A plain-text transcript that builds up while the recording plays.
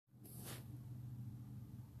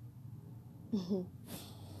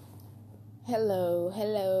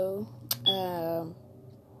Hello.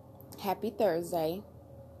 Happy Thursday,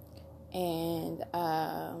 and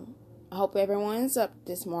I hope everyone's up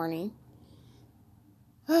this morning.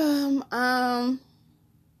 I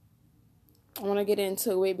want to get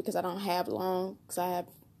into it because I don't have long, because I have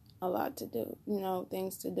a lot to do,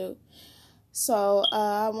 things to do. So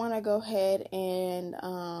I want to go ahead and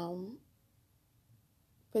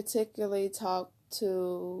particularly talk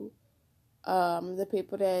to the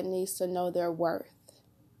people that needs to know their worth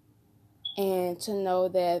and to know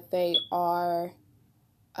that they are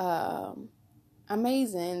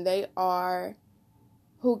amazing. They are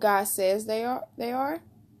who God says they are.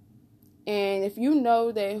 And if you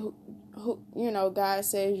know that who God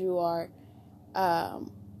says you are,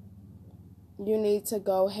 you need to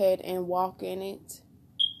go ahead and walk in it,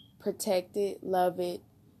 protect it, love it,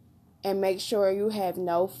 and make sure you have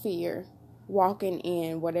no fear walking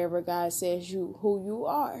in whatever God says who you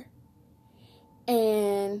are.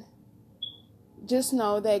 And just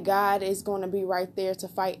know that God is going to be right there to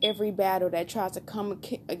fight every battle that tries to come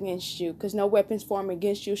against you, because no weapons formed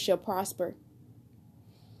against you shall prosper.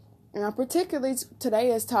 And I'm particularly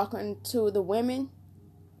today is talking to the women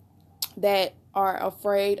that are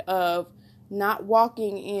afraid of not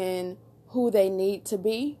walking in who they need to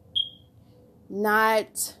be,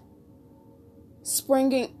 not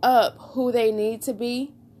springing up who they need to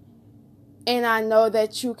be. And I know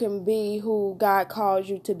that you can be who God calls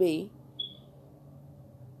you to be.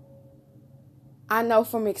 I know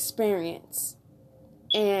from experience.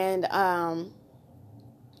 And I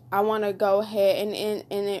want to go ahead and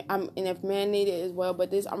if men need it as well,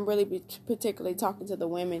 but I'm really particularly talking to the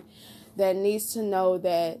women that needs to know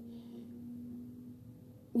that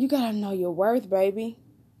you gotta know your worth, baby.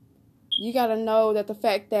 You gotta know that the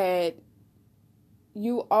fact that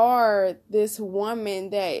you are this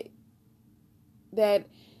woman that that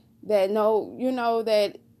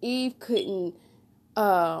Eve couldn't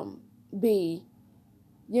be,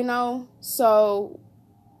 so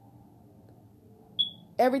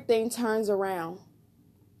everything turns around.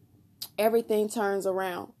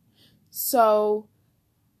 So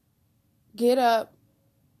get up,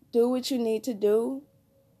 do what you need to do,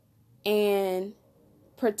 and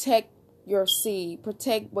protect your seed,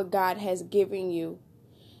 protect what God has given you,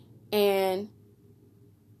 and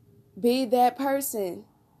be that person,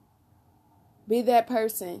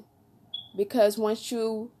 because once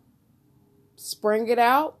you spring it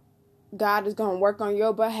out, God is going to work on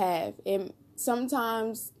your behalf. And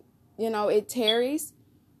sometimes, it tarries,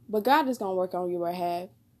 but God is going to work on your behalf.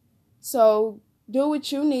 So do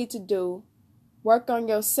what you need to do, work on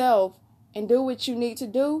yourself, and do what you need to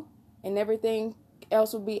do, and everything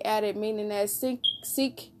else will be added, meaning that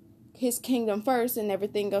seek his kingdom first, and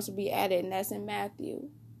everything else will be added. And that's in Matthew,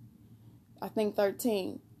 I think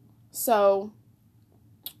 13. So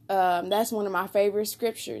that's one of my favorite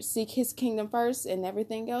scriptures. Seek his kingdom first, and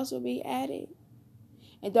everything else will be added.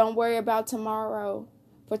 And don't worry about tomorrow,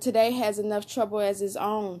 for today has enough trouble as its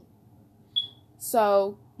own.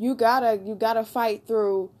 So you gotta fight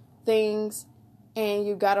through things, and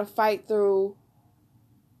you gotta fight through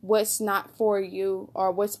what's not for you,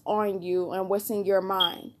 or what's on you, and what's in your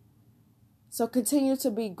mind. So continue to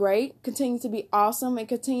be great, continue to be awesome, and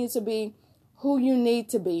continue to be who you need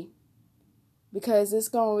to be, because it's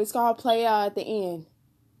gonna play out at the end.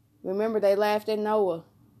 Remember, they laughed at Noah.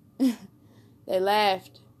 They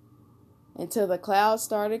laughed until the clouds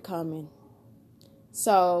started coming.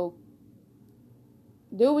 So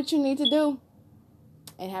do what you need to do,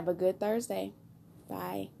 and have a good Thursday.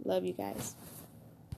 Bye. Love you guys.